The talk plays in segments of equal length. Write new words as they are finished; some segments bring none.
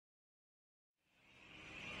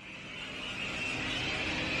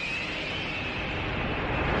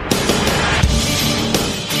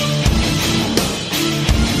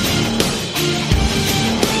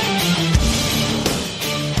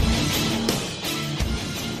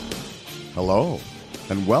Hello,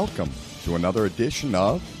 and welcome to another edition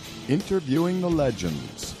of Interviewing the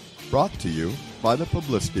Legends, brought to you by the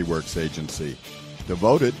Publicity Works Agency,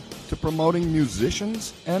 devoted to promoting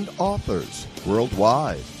musicians and authors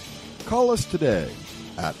worldwide. Call us today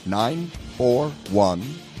at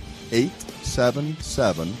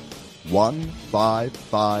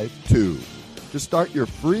 941-877-1552 to start your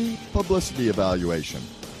free publicity evaluation.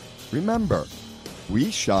 Remember, we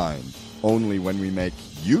shine only when we make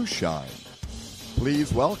you shine.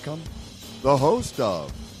 Please welcome the host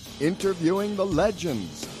of Interviewing the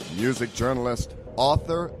Legends, music journalist,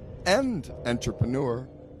 author, and entrepreneur,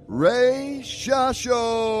 Ray Shasho.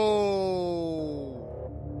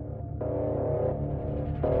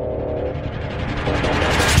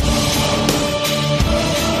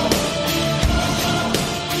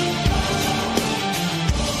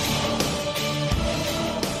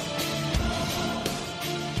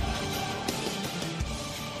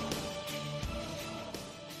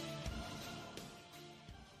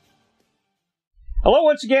 Hello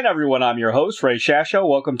once again, everyone. I'm your host, Ray Shasho.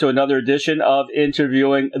 Welcome to another edition of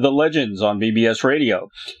Interviewing the Legends on BBS Radio.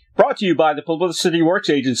 Brought to you by the Publicity Works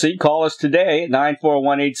Agency. Call us today at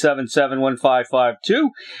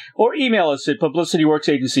 941-877-1552 or email us at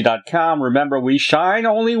publicityworksagency.com. Remember, we shine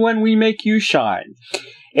only when we make you shine.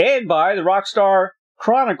 And by the Rockstar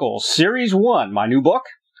Chronicles Series 1, my new book,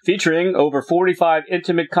 featuring over 45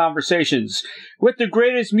 intimate conversations with the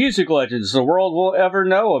greatest music legends the world will ever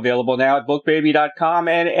know. Available now at bookbaby.com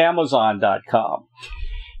and amazon.com.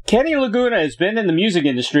 Kenny Laguna has been in the music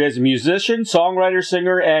industry as a musician, songwriter,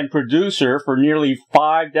 singer, and producer for nearly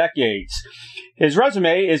 5 decades. His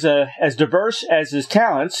resume is as diverse as his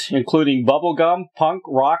talents, including bubblegum, punk,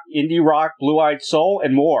 rock, indie rock, blue-eyed soul,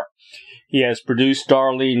 and more. He has produced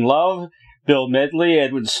Darlene Love, Bill Medley,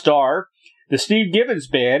 Edwin Star, the Steve Gibbons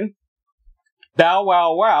Band, Bow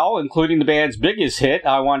Wow Wow, including the band's biggest hit,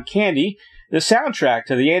 I Want Candy, the soundtrack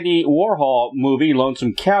to the Andy Warhol movie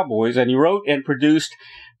Lonesome Cowboys, and he wrote and produced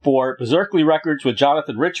for Beserkley Records with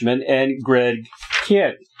Jonathan Richman and Greg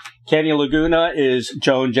Kihn. Kenny Laguna is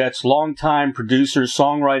Joan Jett's longtime producer,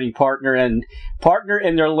 songwriting partner, and partner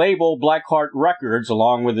in their label Blackheart Records,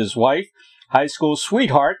 along with his wife, high school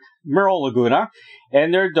sweetheart, Meryl Laguna,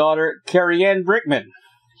 and their daughter, Carianne Brinkman.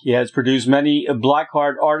 He has produced many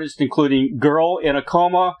Blackheart artists, including Girl in a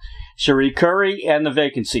Coma, Cherie, Currie, and the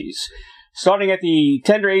Vacancies. Starting at the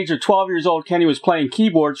tender age of 12 years old, Kenny was playing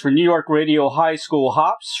keyboards for New York radio high school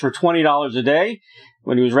hops for $20 a day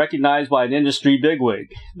when he was recognized by an industry bigwig.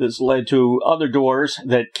 This led to other doors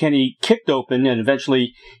that Kenny kicked open, and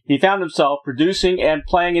eventually he found himself producing and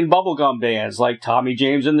playing in bubblegum bands like Tommy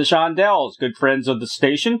James and the Shondells, good friends of the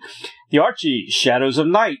station, the Archies, Shadows of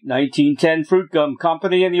Night, 1910 Fruit Gum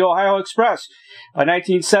Company, and the Ohio Express. By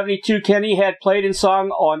 1972, Kenny had played and sung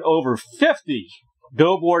on over 50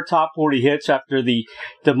 Billboard Top 40 hits. After the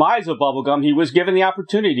demise of bubblegum, he was given the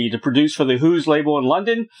opportunity to produce for the Who's label in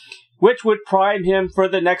London, which would prime him for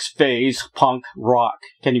the next phase, punk rock.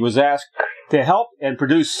 Kenny was asked to help and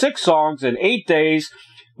produce 6 songs in 8 days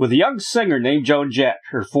with a young singer named Joan Jett.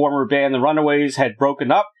 Her former band, the Runaways, had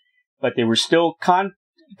broken up, but they were still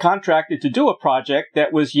contracted to do a project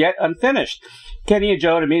that was yet unfinished. Kenny and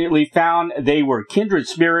Joan immediately found they were kindred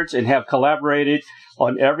spirits and have collaborated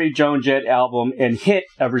on every Joan Jett album and hit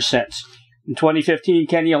ever since. In 2015,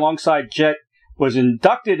 Kenny, alongside Jett, was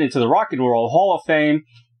inducted into the Rock and Roll Hall of Fame.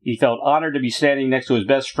 He felt honored to be standing next to his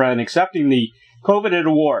best friend, accepting the coveted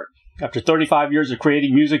award. After 35 years of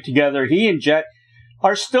creating music together, he and Jett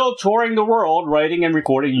are still touring the world, writing and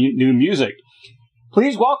recording new music.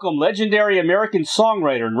 Please welcome legendary American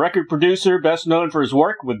songwriter and record producer, best known for his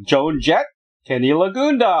work with Joan Jett, Kenny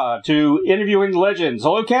Laguna, to Interviewing Legends.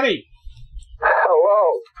 Hello, Kenny.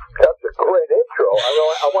 Hello. That's a great intro.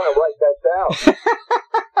 I want to write that down.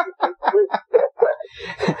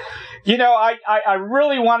 You know, I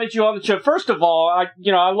really wanted you on the show. First of all, I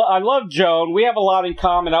love Joan. We have a lot in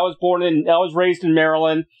common. I was raised in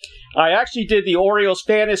Maryland. I actually did the Orioles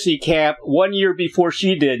fantasy camp 1 year before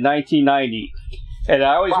she did, 1990. And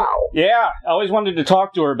I always wanted to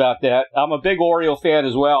talk to her about that. I'm a big Oriole fan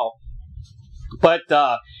as well. But,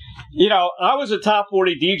 I was a top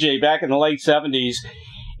 40 DJ back in the late 70s.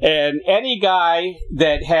 And any guy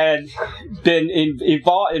that had been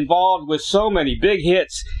involved with so many big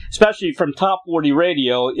hits, especially from Top 40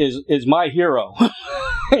 Radio, is my hero.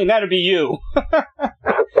 And that'd be you. Well,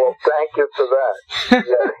 thank you for that. Yeah,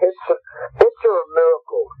 hits are a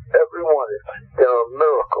miracle. Every one is. They're a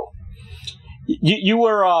miracle. You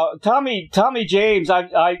were Tommy James.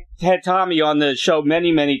 I had Tommy on the show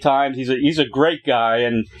many times. He's a great guy,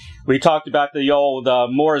 and we talked about the old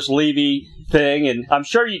Morris Levy thing, and I'm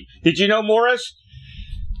sure did you know Morris?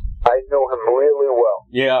 I knew him really well.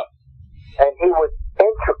 Yeah. And he was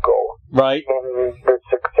integral right. in the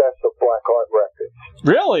success of Blackheart Records.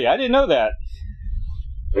 Really? I didn't know that.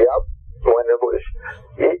 Yep. When it was,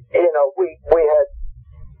 we had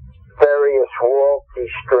various royalty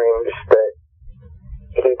streams that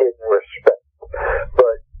he didn't respect.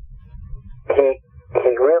 But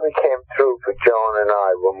he really came through for Joan and I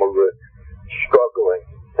when we were struggling,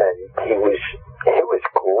 and he was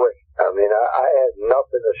great. I mean, I had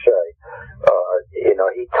nothing to say.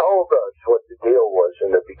 He told us what the deal was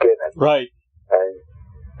in the beginning. Right. And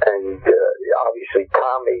obviously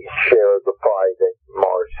Tommy's share of the pie that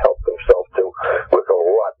Morris helped himself to was a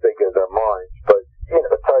lot bigger than mine. But,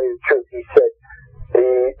 to tell you the truth, he said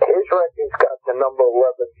his records got to number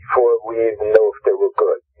 11 before we even knew if they were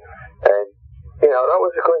good. And, that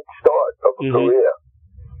was a great start of a career.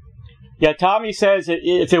 Yeah, Tommy says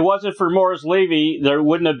if it wasn't for Morris Levy, there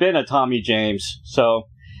wouldn't have been a Tommy James. So.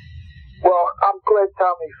 Well, I'm glad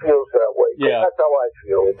Tommy feels that way. Yeah. That's how I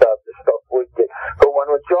feel about the stuff we did. But when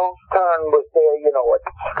Joan's turn was there, like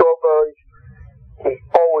Strawberries, he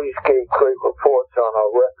always gave great reports on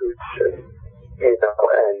our records,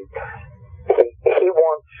 and he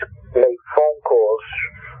once made phone calls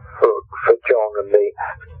for Joan and me,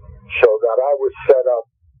 so that I was set up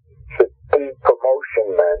to be promotion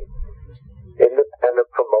men, independent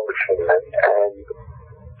promotion men, and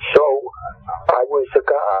so I was a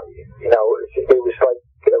guy, it was like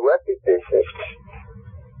the record business.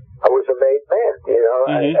 I was a made man,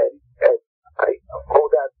 and I owe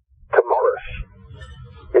that to Morris.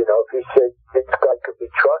 If he said this guy could be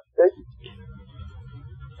trusted,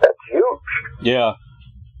 that's huge. Yeah.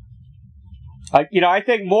 I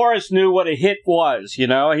think Morris knew what a hit was, he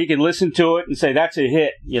could listen to it and say, that's a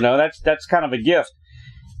hit, that's kind of a gift,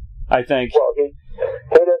 I think. Well, he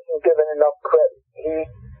doesn't give it enough credit.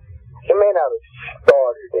 He may not have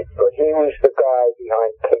started it, but he was the guy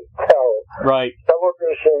behind K-Tel. Right.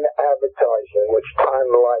 Television advertising, which Time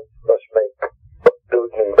Life must make $1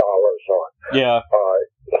 billion on. Yeah.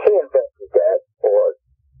 He invented that, or,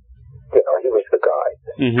 he was the guy.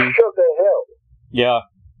 Sugar Hill. Yeah.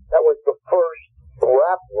 That was the first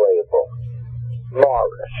rap label.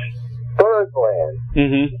 Morris. Birdland.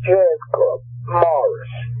 Jazz Club.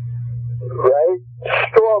 Morris. Right?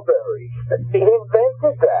 Strawberries. He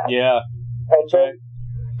invented that. Yeah. And then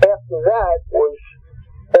after that was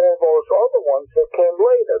all those other ones that came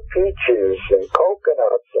later. Peaches and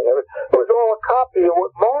coconuts and everything. It was all a copy of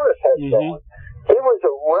what Morris had done. He was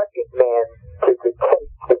a record man to the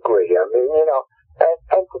 10th degree. I mean,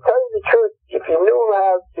 and to tell you the truth, if you knew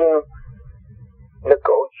how to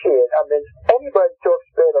negotiate, I mean, anybody talks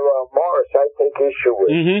bad about Morris, I take issue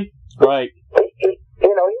with. Right.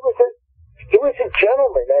 He was a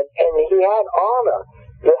gentleman, and he had honor.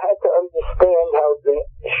 You had to understand how the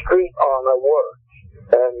street honor works.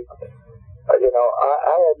 And,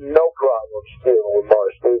 I had no problem dealing with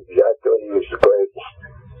Morris Levy. I thought he was the greatest.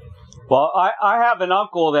 Well, I have an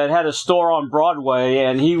uncle that had a store on Broadway,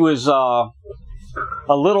 and he was a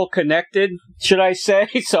little connected, should I say.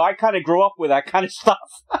 So I kind of grew up with that kind of stuff.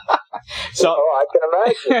 So I can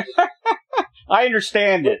imagine. I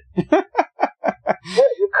understand it. Yeah,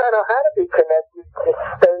 you kind of had to be connected to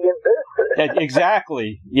stay in business.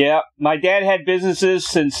 Exactly. Yeah. My dad had businesses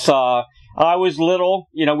since I was little.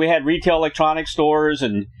 We had retail electronic stores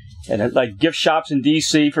and like gift shops in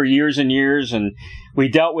D.C. for years and years, and we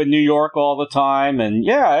dealt with New York all the time. And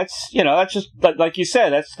yeah, it's that's just like you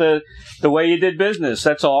said, that's the way you did business.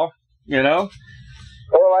 That's all. Well,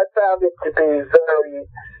 I found it to be very.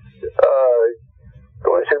 It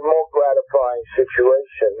was a more gratifying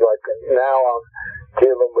situation. Like now, I'm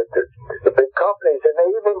dealing with the big companies, and they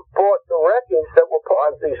even bought the records that were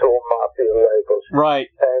part of these old mafia labels. Right.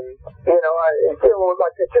 And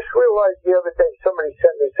I just realized the other day somebody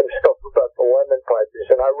sent me some stuff about the Lemon Pipers,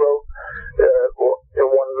 and I wrote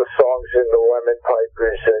one of the songs in the Lemon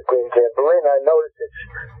Pipers, Green Tambourine. I noticed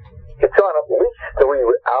it's on at least 3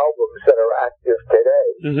 albums that are active today.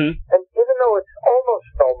 And even though it's almost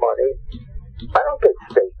no money, I don't get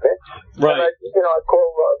statements. Right. And I call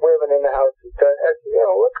women in the house and say,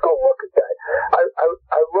 let's go look at that.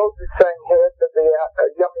 I wrote the same half of the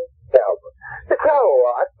Yummy album. It's not a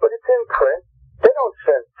lot, but it's in print. They don't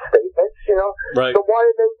send statements, Right. So why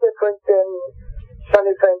are they different than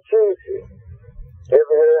Sonny Franchese? You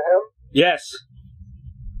ever hear of him? Yes.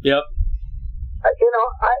 Yep. I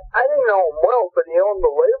didn't know him well, but he owned the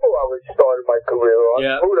label I started my career on,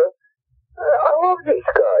 Buddha. I love these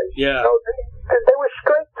guys. Yeah. They were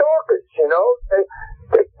straight talkers,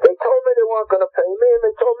 They told me they weren't going to pay me, and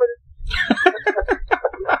they told me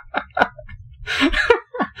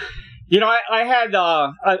You know,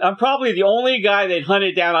 I'm probably the only guy that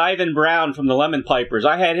hunted down Ivan Brown from the Lemon Pipers.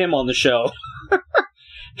 I had him on the show.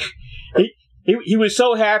 He was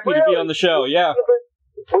so happy to be on the show, yeah.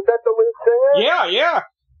 Was that the lead singer? Yeah, yeah.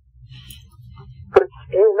 But,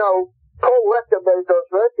 you know, Paul Rector made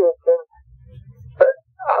those records, and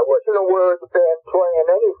I wasn't aware of the band playing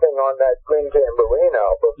anything on that Green Tambourine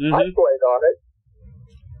album. Mm-hmm. I played on it.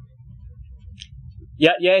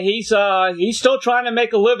 Yeah, he's still trying to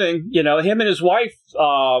make a living. You know, him and his wife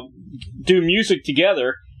do music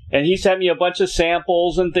together, and he sent me a bunch of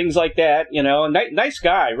samples and things like that. You know, nice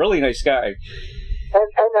guy, really nice guy. And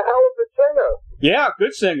a hell of a singer. Yeah,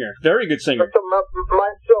 good singer, very good singer. So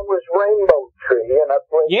my song was Rainbow Tree, and I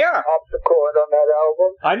played harpsichord on that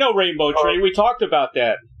album. I know Rainbow Tree. We talked about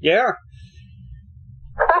that. Yeah.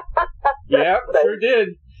 Yeah, sure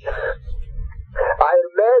did. I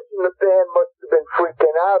imagine the band must have been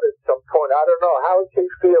freaking out at some point. I don't know. How is he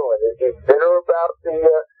feeling? Is he bitter about the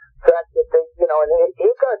fact that they, you know, and he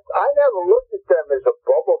got, I never looked at them as a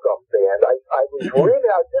bubblegum band. I was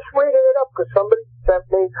just reading it up because somebody sent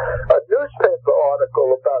me a newspaper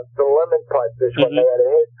article about the Lemon Pipers when they had a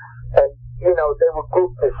hit. And, you know, they were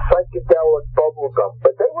grouped as psychedelic bubblegum,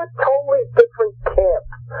 but they were totally different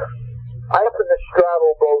camps. I happen to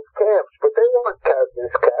straddle both camps, but they weren't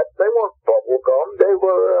Cousins Cats. They weren't bubblegum. They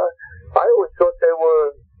were, I always thought they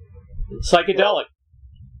were... psychedelic.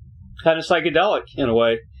 Kind of psychedelic, in a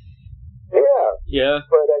way. Yeah. Yeah.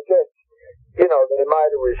 But I guess, you know, they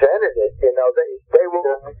might have resented it. You know, they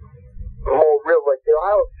were more real, like the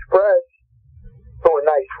Ohio Express, who were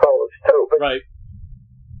nice fellows, too. But, right.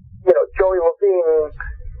 You know, Joey Levine,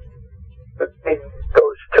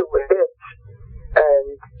 those two hits,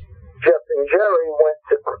 and Jeff and Jerry went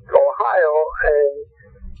to Ohio, and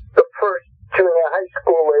the first junior high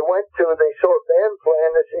school they went to, they saw a band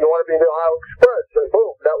playing, they said, you want to be the Ohio Express? And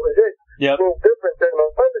boom, that was it. Yep. A little different than the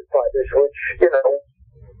Lemon Pipers, which, you know,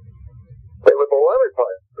 they were the Lemon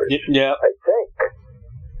Pipers, yeah. I think.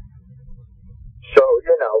 So,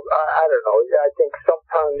 you know, I don't know. I think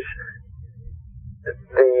sometimes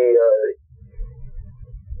the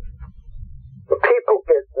people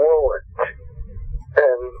get ruined.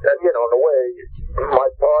 And, you know, in a way, my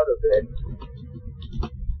part of it,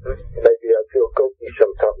 maybe I feel guilty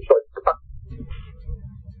sometimes. Like,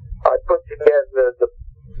 I put together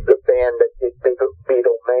the band that did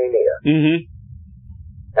Beatlemania. Mm-hmm.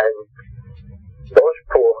 And those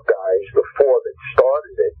poor guys, the four that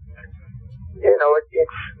started it, you know, it's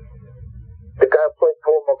the guy who played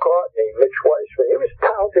Paul McCartney, Mitch Weissman. He was a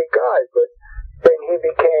talented guy, but then he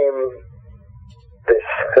became this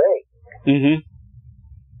thing. Mm-hmm.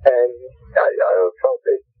 And I felt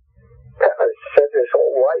that kind of set his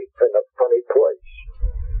whole life in a funny place.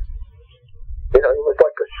 You know, he was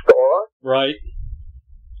like a star. Right.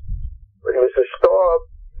 But he was a star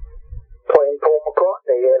playing Paul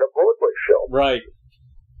McCartney at a Broadway show. Right.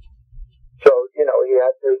 So, you know, he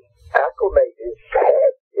had to acclimate his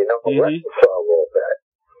head, you know, reconcile all that.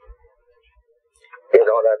 You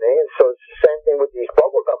know what I mean? So it's the same thing with these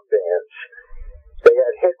bubblegum bands. They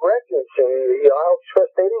had hit records, and the Ohio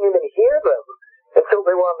Express, they didn't even hear them until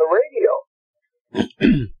they were on the radio.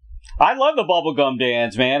 I love the bubblegum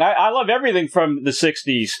bands, man. I love everything from the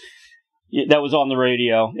 60s that was on the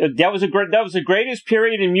radio. That was the greatest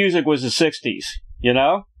period in music was the 60s, you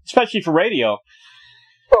know? Especially for radio.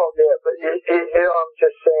 Oh, yeah, but you know, I'm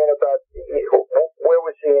just saying about where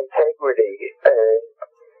was the integrity? And,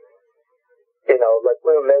 you know, like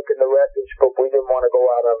we were making the records, but we didn't want to go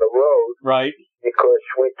out on the road. Right. Because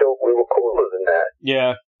we thought we were cooler than that.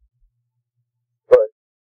 Yeah. But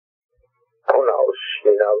who knows?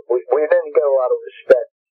 You know, we didn't get a lot of respect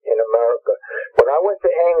in America. When I went to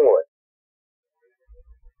England,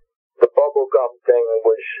 the bubblegum thing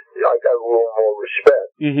was, I got a little more respect.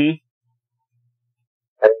 Mm-hmm.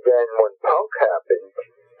 And then when punk happened,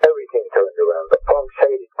 everything turned around. The punks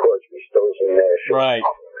hated Crosby, Stills, and Nash. Right,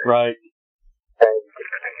 right. And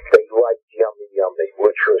they liked Yummy Yummy,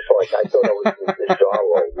 which was like, I thought I was in the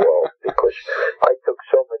bizarro world because I took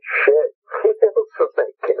so much shit, you know, for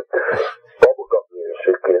making bubblegum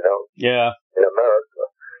music, you know? Yeah. In America.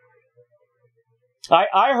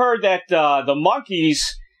 I heard that the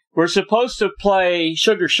Monkees were supposed to play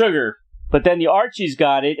Sugar Sugar, but then the Archies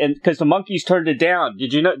got it, and because the Monkees turned it down.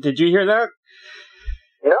 Did you hear that?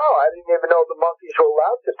 No, I didn't even know the Monkees were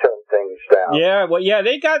allowed to turn things down. Yeah, well, yeah,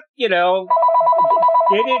 they got, you know,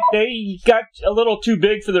 they got a little too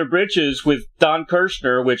big for their britches with Don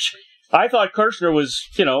Kirshner, which I thought Kirshner was,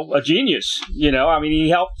 you know, a genius. You know, I mean, he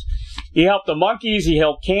helped the Monkees, he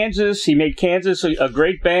helped Kansas, he made Kansas a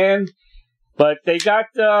great band. But they got,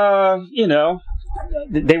 they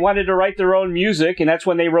wanted to write their own music, and that's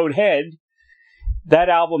when they wrote that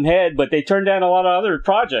album Head, but they turned down a lot of other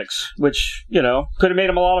projects, which, could have made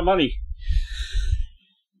them a lot of money.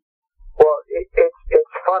 Well,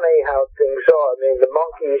 it's funny how things are. I mean, the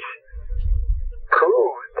Monkees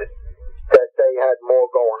proved that they had more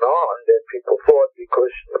going on than people thought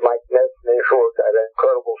because Mike Nesmith wrote that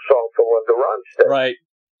incredible song for Linda Ronstadt. Right.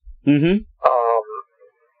 Mm-hmm.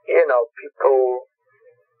 People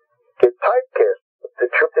get typecast. The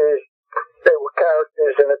truth is, they were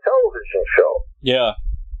characters in a television show. Yeah.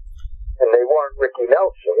 And they weren't Ricky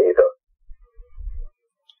Nelson either.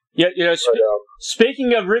 Yeah,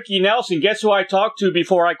 speaking of Ricky Nelson, guess who I talked to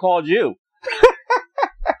before I called you?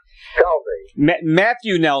 Tell me.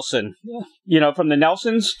 Matthew Nelson, from the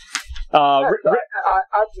Nelsons. I've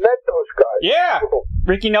met those guys. Yeah,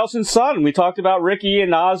 Ricky Nelson's son. We talked about Ricky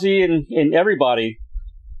and Ozzy and everybody.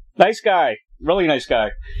 Nice guy. Really nice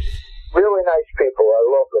guy. Really nice people. I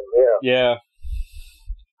love them, yeah.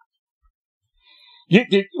 Yeah.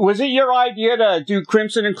 Was it your idea to do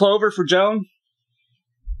Crimson and Clover for Joan?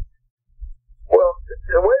 Well,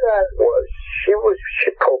 the way that was, she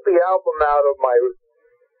pulled the album out of my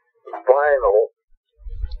vinyl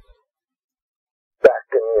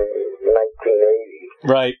back in 1980.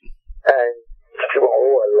 Right. And she went,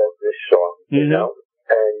 I love this song, And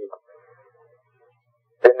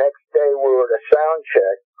the next day we were at a sound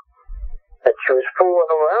check, and she was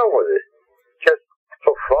fooling around with it, just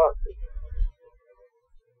for fun.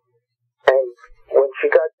 And when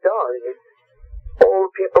she got done, all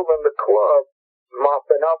the people in the club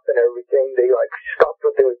mopping up and everything, they stopped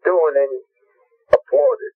what they were doing and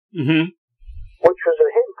applauded, which was a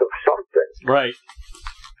hint of something. Right.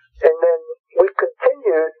 And then we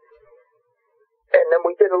continued, and then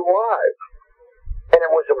we did it live, and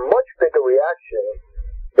it was a much bigger reaction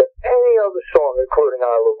than any other song, including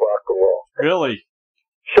I Love Rock and Roll. Really?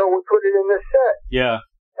 So we put it in the set. Yeah.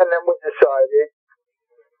 And then we decided,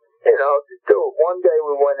 to do it. One day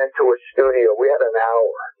we went into a studio. We had an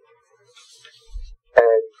hour.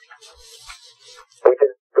 And we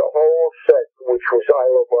did the whole set, which was I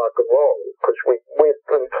Love Rock and Roll, because we'd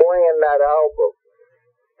been playing that album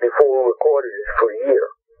before we recorded it for a year.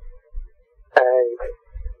 And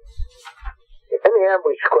in the end,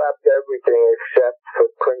 we scrapped everything except for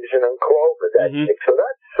Crimson and Clover. So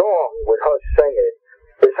that song with her singing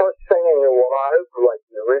is her singing it live, like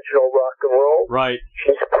the original rock and roll. Right.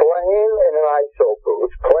 She's playing in an ISO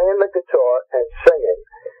booth, playing the guitar and singing.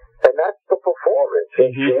 And that's the performance.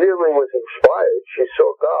 And she really was inspired. She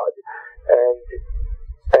saw God. And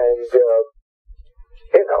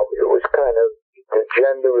it was kind of, the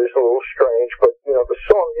gender is a little strange, but, the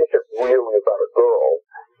song isn't really about a girl.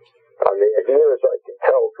 I mean, as near as I can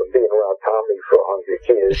tell from being around Tommy for 100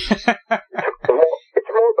 years,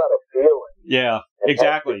 it's more about a feeling. Yeah,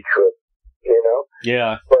 exactly. Trip,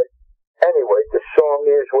 Yeah. But anyway, the song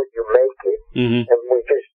is what you make it. And we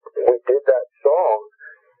did that song,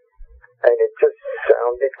 and it just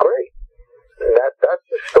sounded great. And that's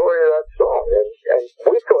the story of that song. And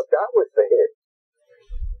we thought that was the hit.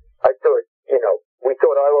 I thought, we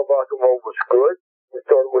thought I Love Rock and Roll was good. We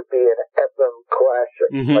thought it would be an FM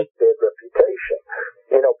classic, like Bad Reputation.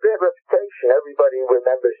 Bad Reputation, everybody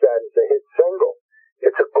remembers that as a hit single.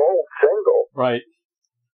 It's a gold single. Right.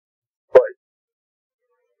 But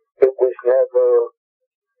it was never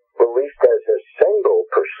released as a single,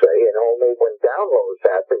 per se, and only when downloads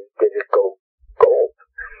happened did it go gold.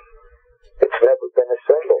 It's never been a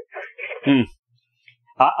single.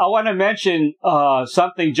 I want to mention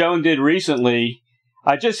something Joan did recently.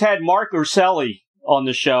 I just had Mark Urselli on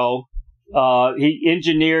the show. He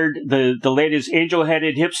engineered the latest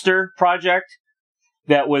Angel-Headed Hipster project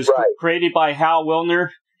that was created by Hal Wilner.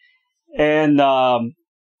 And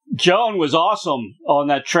Joan was awesome on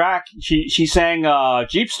that track. She sang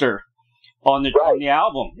Jeepster on the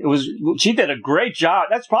album. She did a great job.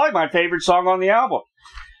 That's probably my favorite song on the album.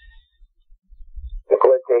 I'm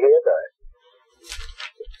glad to hear that.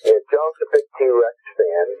 Yeah, Joan's a big T-Rex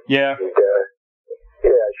fan. Yeah. And,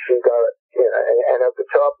 she got, and her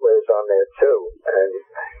guitar player's on there too. And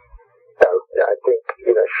I think,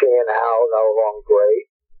 she and Hal got along great.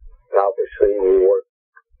 And obviously we worked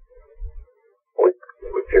with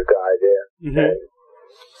your guy there. And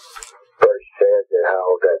very sad that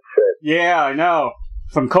Hal got sick. Yeah, I know.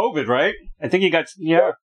 From COVID, right? I think he got,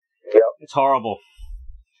 Yep. It's horrible.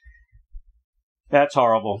 That's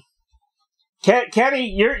horrible. Kenny,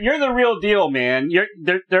 you're the real deal, man.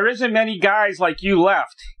 There isn't many guys like you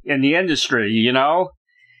left in the industry,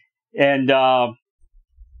 And I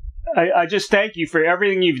just thank you for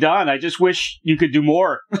everything you've done. I just wish you could do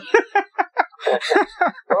more.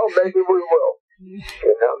 Well, maybe we will.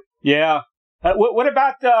 You know. Yeah. What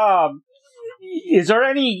about? Is there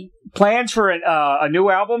any plans for a new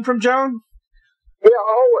album from Joan? Yeah,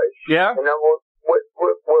 always. Yeah. You know,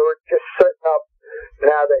 we're just setting up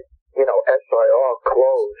now that SIR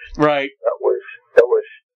closed. Right. That was.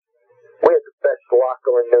 We had the best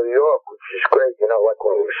locker in New York, which is great. You know, like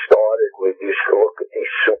when we started, we used to look at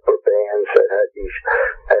these super bands that had these,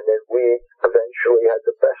 and then we eventually had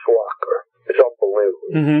the best locker. It's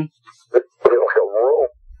unbelievable. Mm-hmm. It was like a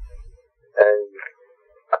room, and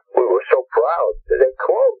we were so proud that they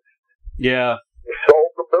closed. Yeah. We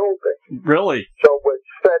sold the building. Really? So we're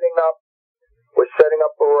setting up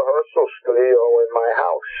a rehearsal studio in my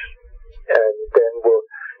house, and then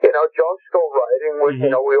Joan's still writing.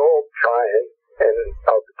 We all trying, and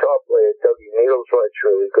our guitar player Dougie Needles writes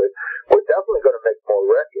really good. We're definitely going to make more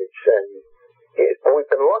records, and we've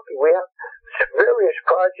been lucky. We have various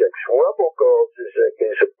projects. Rebel Girls is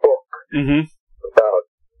a book about.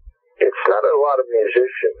 It's not a lot of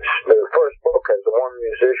musicians. The first book has one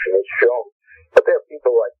musician. It's Joan, but there are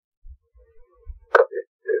people like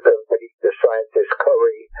the scientist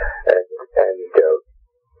Currie and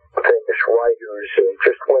famous writers and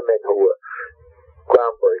just women who were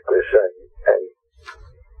groundbreakers, and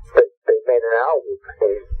they made an album,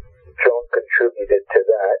 and Joan contributed to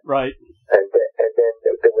that. Right. And then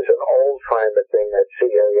there was an Alzheimer thing that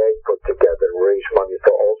CAA put together to raise money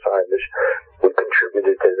for Alzheimer's. We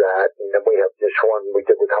contributed to that, and then we have this one we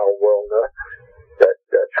did with Hal Wilner.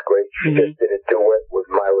 That's great. She just did a duet with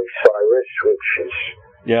Miley Cyrus, which is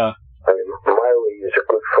Miley is a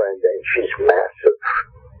good friend, and she's massive.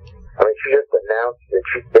 I mean, she just announced that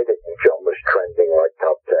she did it, and Joan was trending like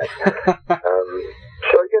top 10.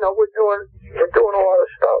 So we're doing a lot of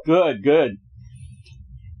stuff. Good.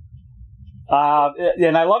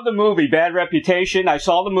 And I love the movie Bad Reputation. I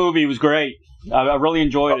saw the movie; it was great. I really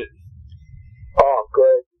enjoyed it. Oh,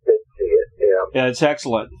 good. Did see it? Yeah. Yeah, it's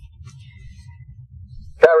excellent.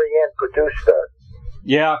 Carianne produced that.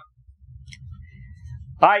 Yeah.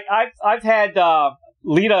 I've had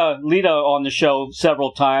Lita on the show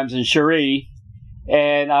several times, and Cherie,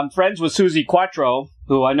 and I'm friends with Susie Quattro,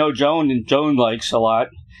 who I know Joan likes a lot.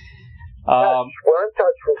 We're in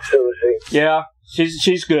touch with Susie. Yeah,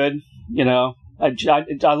 she's good. You know,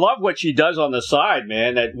 I love what she does on the side,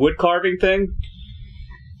 man. That wood carving thing.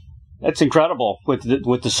 That's incredible with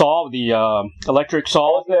the saw, the electric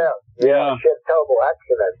saw. Oh, yeah. She had a terrible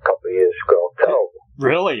accident a couple of years ago. Terrible.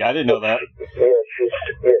 Really? I didn't know that.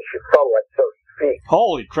 She fell like 30 feet.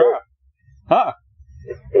 Holy crap! Huh?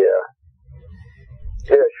 Yeah,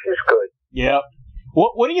 she's good. Yeah.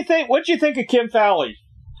 What do you think? What did you think of Kihn Fowley?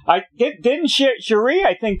 Didn't Cherie,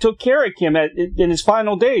 I think, took care of Kihn in his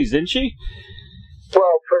final days, didn't she?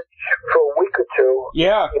 Well, for a week or two.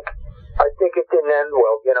 Yeah. I think it didn't end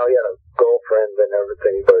well. He had a girlfriend and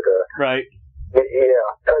everything, but right. Yeah,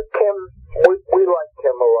 Kihn. We like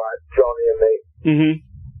Kihn a lot, Johnny and me. Mm-hmm.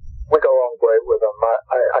 We go along great with him.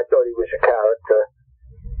 I thought he was a character.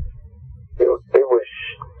 He was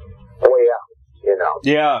way out,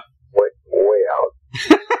 Yeah. Way out.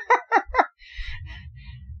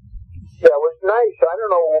 Yeah, it was nice. I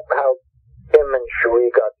don't know how him and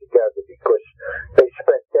Cherie got together because they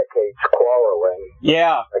spent decades quarreling.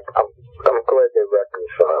 Yeah. I'm glad they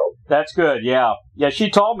reconciled. That's good. Yeah. Yeah. She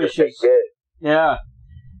told me they did. Yeah.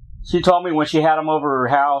 She told me when she had him over her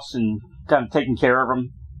house and kind of taking care of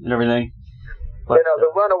him and everything. But,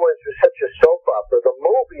 The Runaways was such a soap opera. The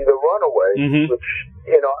movie, The Runaways, which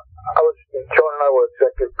Joan and I were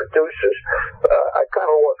executive producers. I kind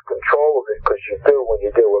of lost control of it because you do when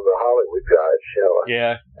you deal with the Hollywood guys,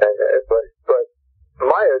 Yeah. And but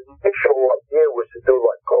my initial idea was to do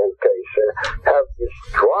like Cold Case and have this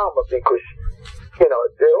drama because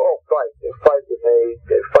they all fight. They fight with me.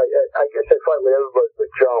 They fight. I guess they fight with everybody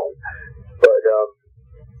but Joan. But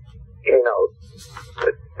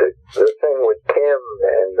the thing with Kihn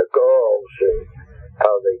and the girls and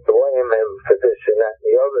how they blame him for this and that and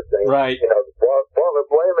the other thing. Right. While they're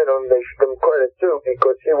blaming him, they should give him credit too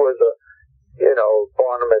because he was a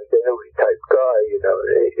Barnum and Bailey type guy.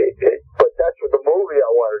 But that's what the movie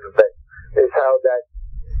I wanted to make is how that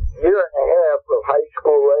year and a half of high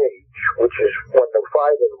school age, which is when the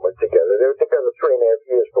five of them were together. They were together 3.5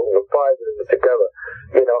 years, but when the five of them were together,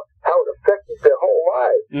 how it affected their whole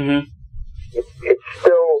lives. Mm-hmm. It's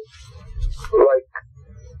still like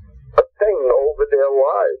a thing over their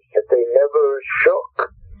lives that they never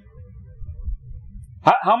shook.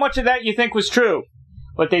 How much of that you think was true?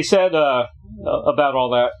 What they said about all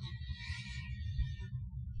that?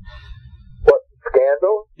 What, the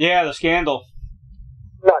scandal? Yeah, the scandal.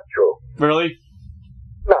 Not true. Really?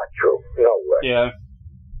 Not true. No way. Yeah.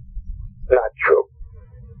 Not true.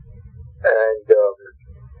 And,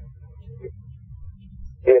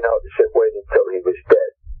 said wait until he was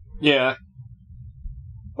dead. Yeah.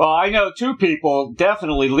 Well, I know two people,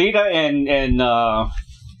 definitely, Lita and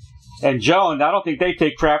Joan. I don't think they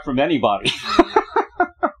take crap from anybody.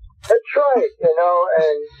 That's right, and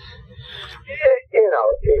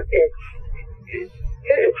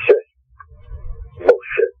it's just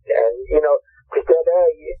bullshit. And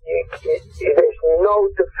today there's no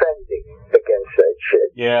defending against that shit.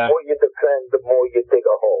 Yeah. The more you defend, the more you dig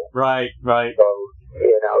a hole. Right. So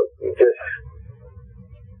you just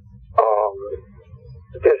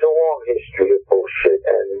there's a long history of bullshit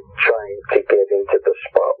and trying to get into the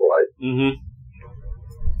spotlight. Mm-hmm.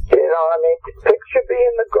 Picture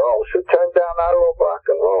being the girls who turned down I Love Rock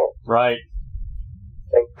and Roll. Right.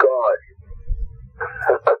 Thank God.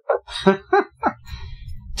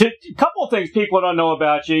 A couple of things people don't know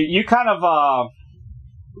about you. You kind of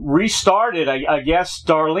restarted, I guess,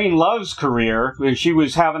 Darlene Love's career when she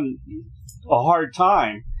was having a hard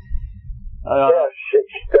time. Yes,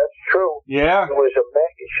 that's true. Yeah.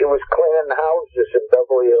 She was cleaning houses in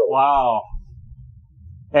Beverly Hills. Wow.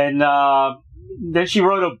 And then she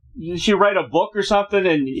wrote a book or something,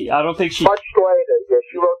 and I don't think she... Much later. Yeah,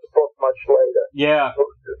 she wrote the book much later. Yeah.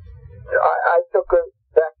 I took her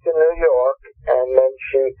back to New York, and then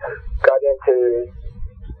she got into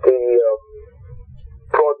the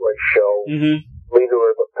Broadway show, Leader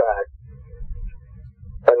of the Pack.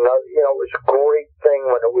 And, it was a great thing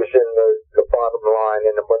when it was in the bottom line.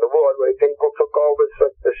 And when the Broadway people took over, it's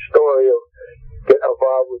like the story of getting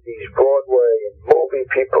involved with these Broadway and movie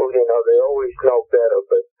people, they always know better.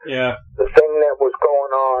 But yeah, the thing that was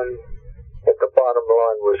going on at the bottom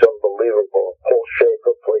line was unbelievable. Paul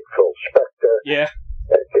Schaefer played Phil Spector. Yeah.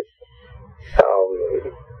 It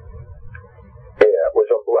was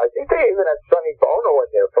unbelievable. I think they even had Sonny Bono in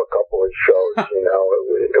there for a couple of shows,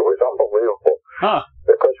 It was unbelievable. Huh.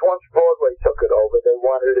 Because once Broadway took it over, they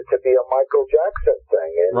wanted it to be a Michael Jackson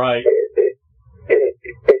thing. And right.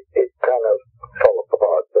 It kind of fell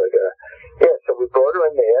apart. But, so we brought her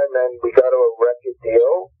in there, and then we got her a record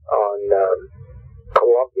deal on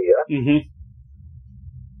Columbia. Mm-hmm.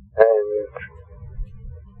 And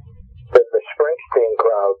then the Springsteen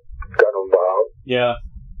crowd got involved. Yeah.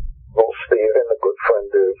 Well, Steven, a good friend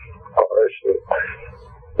of ours.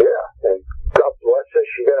 And God bless her,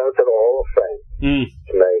 she got into the Hall of Fame. It's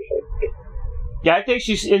amazing. Yeah, I think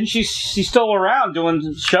she's still around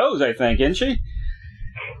doing shows, I think, isn't she? Yeah,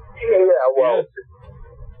 well,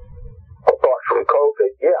 apart from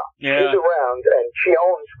COVID, yeah. She's around, and she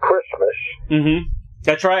owns Christmas. Mm-hmm.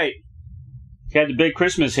 That's right. She had the big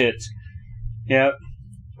Christmas hits. Yeah.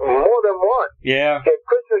 More than one. Yeah. She had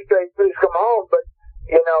Christmas Day, Please Come Home, but,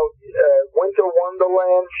 Winter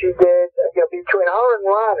Wonderland she did. Between her and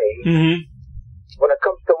Ronnie, when it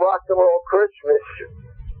comes to rock and roll Christmas,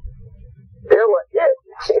 they're like it.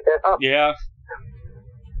 Yeah.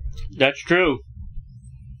 That's true.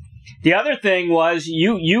 The other thing was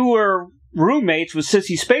you were roommates with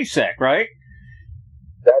Sissy Spacek, right?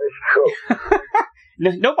 That is true.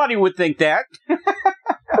 Nobody would think that. Isn't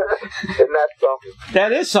that something?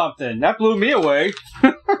 That is something. That blew me away.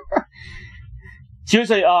 She was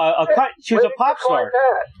a pop star.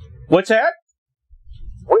 What's that?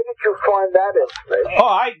 Where did you find that information?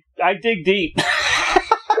 Oh, I dig deep.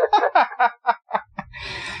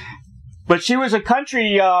 But she was a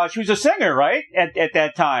country. She was a singer, right? At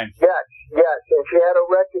that time. Yes, and she had a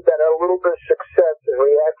record that had a little bit of success in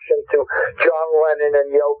reaction to John Lennon and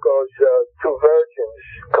Yoko's Two Virgins.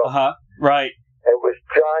 Right. It was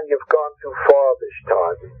John, You've Gone Too Far this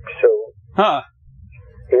time. So. Huh.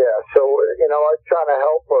 Yeah, so, I was trying to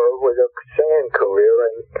help her with her singing career,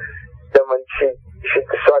 and then when she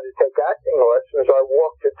decided to take acting lessons, I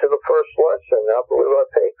walked her to the first lesson. I believe I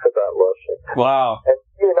paid for that lesson. Wow. And,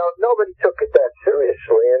 nobody took it that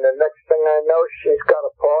seriously, and the next thing I know, she's got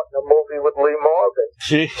a part in a movie with Lee Marvin.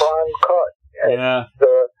 Prime Cut. And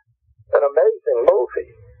it's an amazing movie.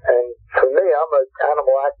 And for me, I'm an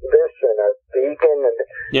animal activist and a vegan, and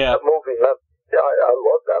that movie, I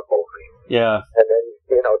love that movie. Yeah. And then,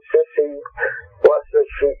 Sissy, bless her,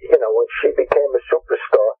 she, when she became a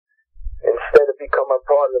superstar, instead of becoming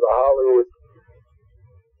part of the Hollywood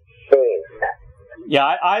scene. Yeah,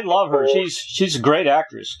 I love her. She's a great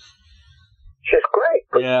actress. She's great,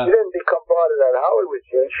 but she didn't become part of that Hollywood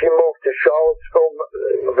scene. She moved to Charlottesville,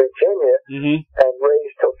 Virginia, and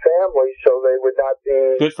raised her family so they would not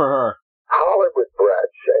be good for her Hollywood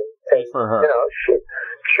brats. And good for her.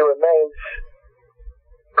 She remains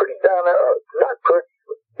pretty down to earth. Not pretty,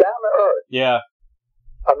 but down to earth. Yeah.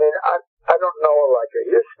 I mean, I don't know her like I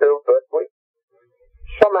used to, but we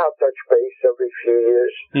somehow touch base every few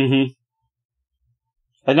years. Mm-hmm.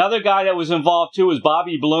 Another guy that was involved, too, was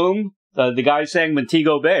Bobby Bloom, the guy who sang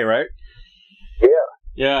Montego Bay, right? Yeah.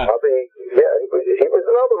 Yeah. Bobby, he was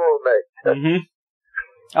another roommate. Mm-hmm.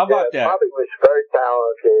 How about that? Bobby was very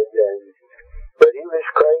talented, but he was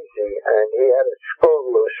crazy, and he had a screw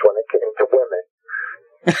loose when it came to women.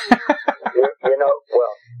 you know,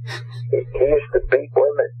 well, he used to beat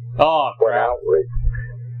women. Oh, crap.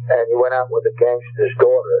 And he went out with a gangster's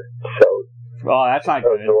daughter, so... Oh, that's not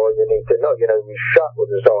good. That's all you need to know. You know, he shot with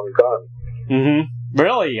his own gun. Mm-hmm.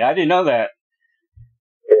 Really? I didn't know that.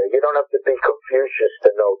 Yeah, you don't have to be Confucius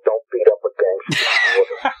to know, don't beat up a gangster's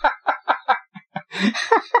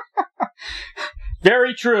daughter.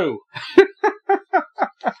 Very true.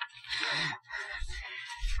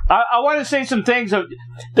 I want to say some things.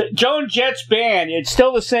 Joan Jett's band, it's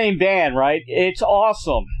still the same band, right? It's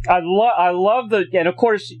awesome. I love and of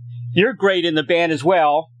course, you're great in the band as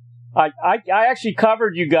well. I actually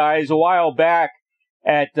covered you guys a while back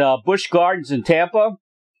at Busch Gardens in Tampa,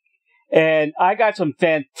 and I got some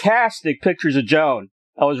fantastic pictures of Joan.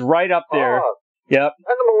 I was right up there. Oh, yep.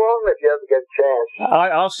 Send them along if you ever get a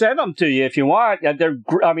chance. I'll send them to you if you want.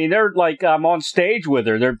 They're like I'm on stage with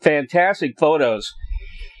her. They're fantastic photos.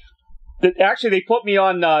 Actually, they put me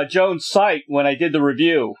on Joan's site when I did the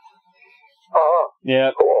review. Oh,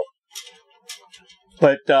 yeah. Cool.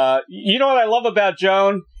 But you know what I love about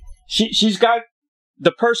Joan? She's got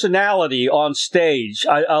the personality on stage.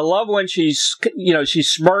 I love when she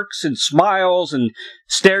smirks and smiles and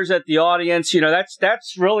stares at the audience. You know,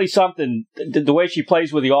 that's really something. The way she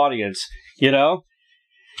plays with the audience. You know.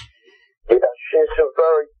 Yeah, she's a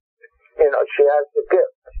very. She has the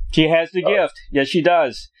gift. She has the gift. Yes, she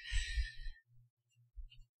does.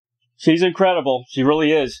 She's incredible. She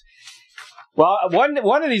really is. Well,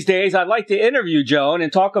 one of these days, I'd like to interview Joan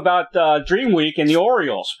and talk about Dream Week and the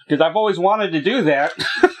Orioles, because I've always wanted to do that.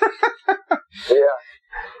 Yeah.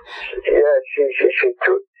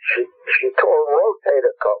 She tore a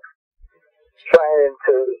rotator cuff trying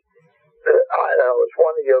to. I don't know. It's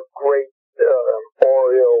one of your great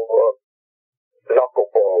Oriole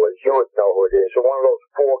knuckleballers. You would know who it is. One of those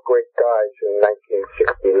four great guys in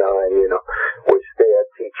 1969. Was there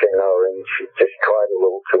teaching her, and she just tried a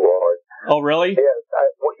little too hard. Oh, really? Yeah,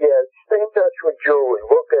 stay in touch with Julie.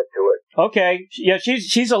 We'll get to it. Okay. Yeah,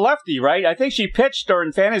 she's a lefty, right? I think she pitched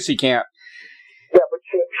during fantasy camp. Yeah, but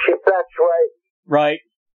she bats right. Right.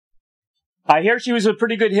 I hear she was a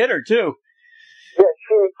pretty good hitter, too. Yeah,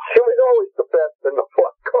 she was always the best in the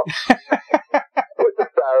front court. It was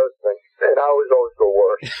embarrassing, and I was always the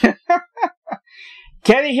worst.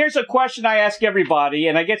 Kenny, here's a question I ask everybody,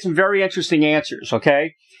 and I get some very interesting answers,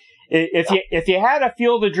 okay? If you had a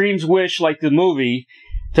Field of Dreams wish, like the movie,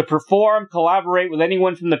 to perform, collaborate with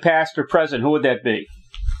anyone from the past or present, who would that be?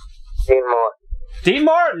 Dean Martin. Dean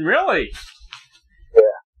Martin, really? Yeah.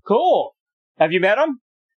 Cool. Have you met him?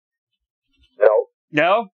 No.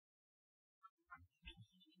 No?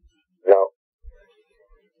 No.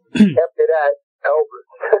 After that,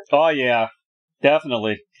 Elvis. Oh, yeah.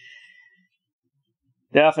 Definitely.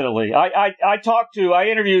 Definitely. I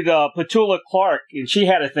interviewed Petula Clark, and she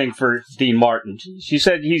had a thing for Dean Martin. She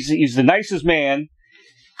said he's the nicest man,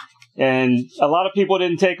 and a lot of people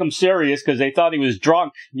didn't take him serious because they thought he was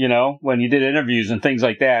drunk, when he did interviews and things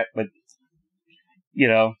like that. But,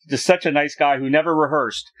 just such a nice guy who never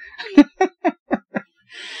rehearsed. Well,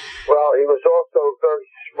 he was also a very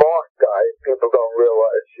smart guy. People don't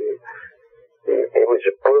realize he was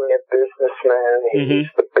a brilliant businessman. He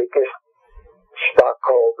was the biggest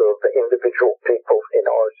stockholder of the individual people in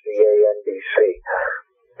RCA NBC.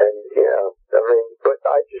 And, but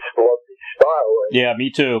I just loved his style. Yeah, me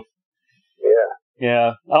too. Yeah.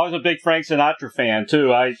 Yeah. I was a big Frank Sinatra fan,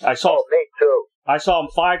 too. I saw. Oh, me too. I saw him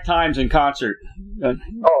 5 times in concert. Oh,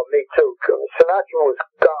 me too. Sinatra was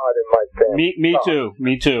God in my family. Me too.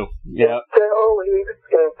 Me too. Yeah. Until he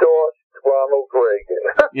endorsed Ronald Reagan.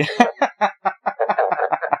 Yeah.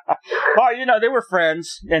 Well, they were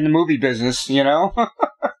friends in the movie business, Yeah. Well,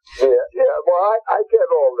 I get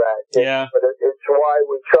all that. Yeah. But it's why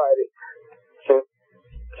we try to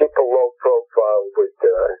keep a low profile with,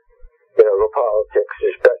 the politics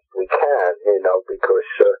as best we can,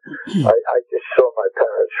 because I just saw my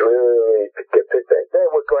parents really get it. They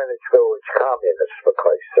were Greenwich Village communists, for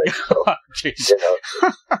Christ's sake. So,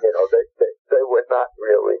 they were not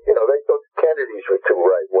really, they thought the Kennedys were too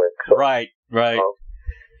right-wing. So, right. But,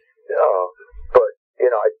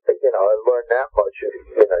 I learned that much.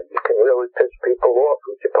 You can really piss people off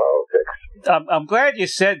with your politics. I'm glad you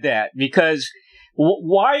said that, because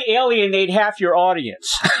why alienate half your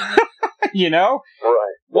audience?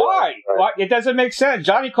 Right. Why? It doesn't make sense.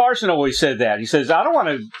 Johnny Carson always said that. He says, I don't want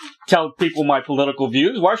to tell people my political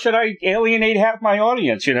views. Why should I alienate half my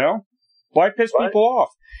audience, you know? Why piss people off?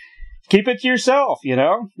 Keep it to yourself, you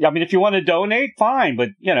know? I mean, if you want to donate, fine. But,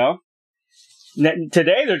 you know,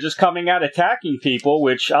 today they're just coming out attacking people,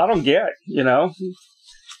 which I don't get, you know?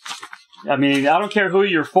 I mean, I don't care who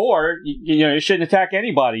you're for. You know, you shouldn't attack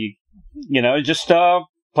anybody. You know, just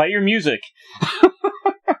play your music.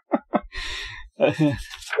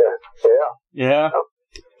 Yeah.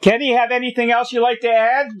 Kenny, have anything else you'd like to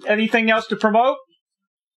add? Anything else to promote?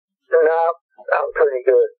 No, I'm pretty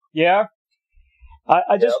good. Yeah.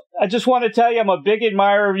 I just want to tell you, I'm a big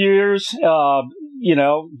admirer of yours. You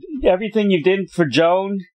know, everything you did for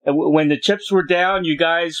Joan. When the chips were down, you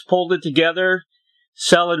guys pulled it together,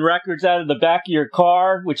 selling records out of the back of your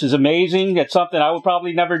car, which is amazing. That's something I would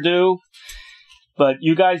probably never do. But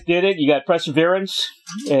you guys did it. You got perseverance,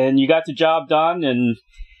 and you got the job done. And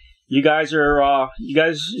you guys are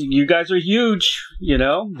huge. You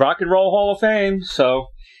know, Rock and Roll Hall of Fame. So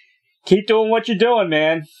keep doing what you're doing,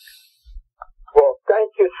 man. Well,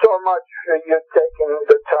 thank you so much for you taking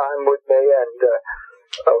the time with me, and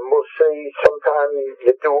we'll see sometime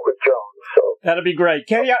you do it with Joan. So that'll be great,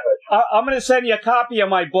 Kenny. I'm going to send you a copy of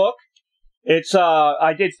my book. It's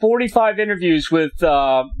I did 45 interviews with.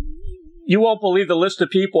 You won't believe the list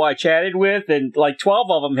of people I chatted with, and like 12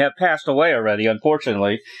 of them have passed away already,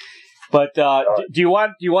 unfortunately. But do you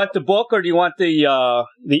want the book or do you want the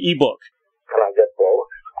ebook? Can I get both?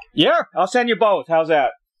 Yeah, I'll send you both. How's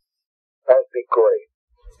that? That'd be great.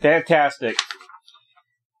 Fantastic.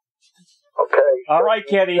 Okay. All right,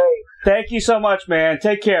 Kenny. Thank you so much, man.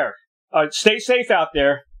 Take care. Stay safe out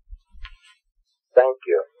there. Thank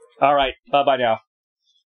you. All right. Bye-bye now.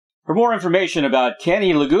 For more information about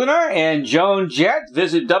Kenny Laguna and Joan Jett,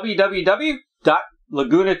 visit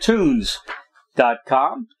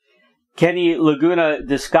www.lagunatunes.com. Kenny Laguna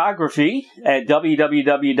discography at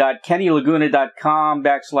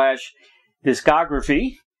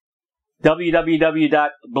www.kennylaguna.com/discography.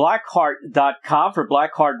 www.blackheart.com for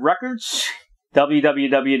Blackheart Records.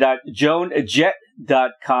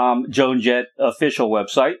 www.joanjett.com, Joan Jett official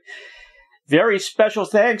website. Very special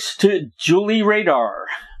thanks to Julie Radar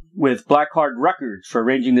with Blackheart Records for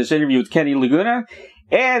arranging this interview with Kenny Laguna,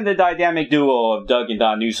 and the dynamic duo of Doug and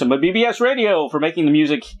Don Newsom of BBS Radio for making the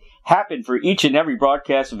music happen for each and every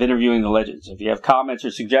broadcast of Interviewing the Legends. If you have comments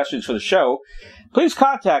or suggestions for the show, please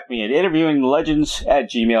contact me at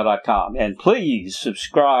interviewingthelegends@gmail.com. And please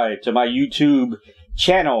subscribe to my YouTube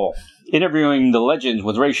channel, Interviewing the Legends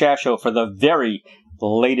with Ray Shasho, for the very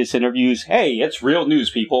latest interviews. Hey, it's real news,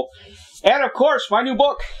 people. And of course, my new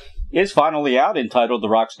book is finally out, entitled The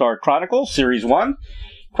Rockstar Chronicles, Series 1.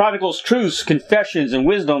 Chronicles truths, confessions, and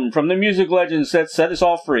wisdom from the music legends that set us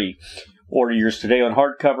all free. Order yours today on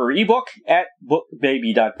hardcover ebook at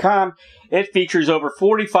bookbaby.com. It features over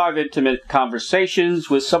 45 intimate conversations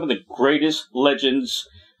with some of the greatest legends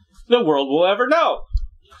the world will ever know.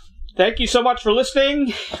 Thank you so much for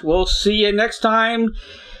listening. We'll see you next time.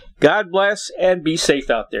 God bless and be safe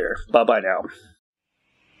out there. Bye-bye now.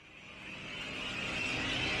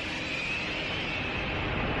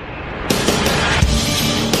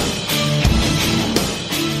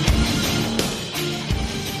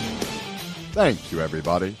 Thank you,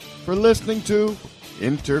 everybody, for listening to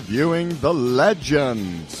Interviewing the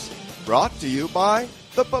Legends. Brought to you by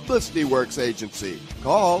the Publicity Works Agency.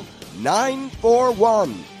 Call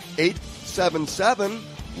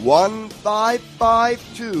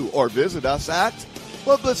 941-877-1552 or visit us at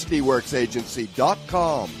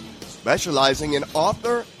publicityworksagency.com, specializing in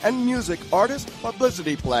author and music artist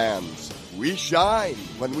publicity plans. We shine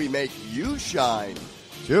when we make you shine.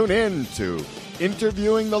 Tune in to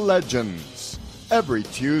Interviewing the Legends every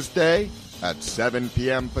Tuesday at 7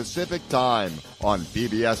 p.m. Pacific Time on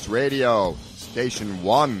BBS Radio, Station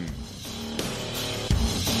 1.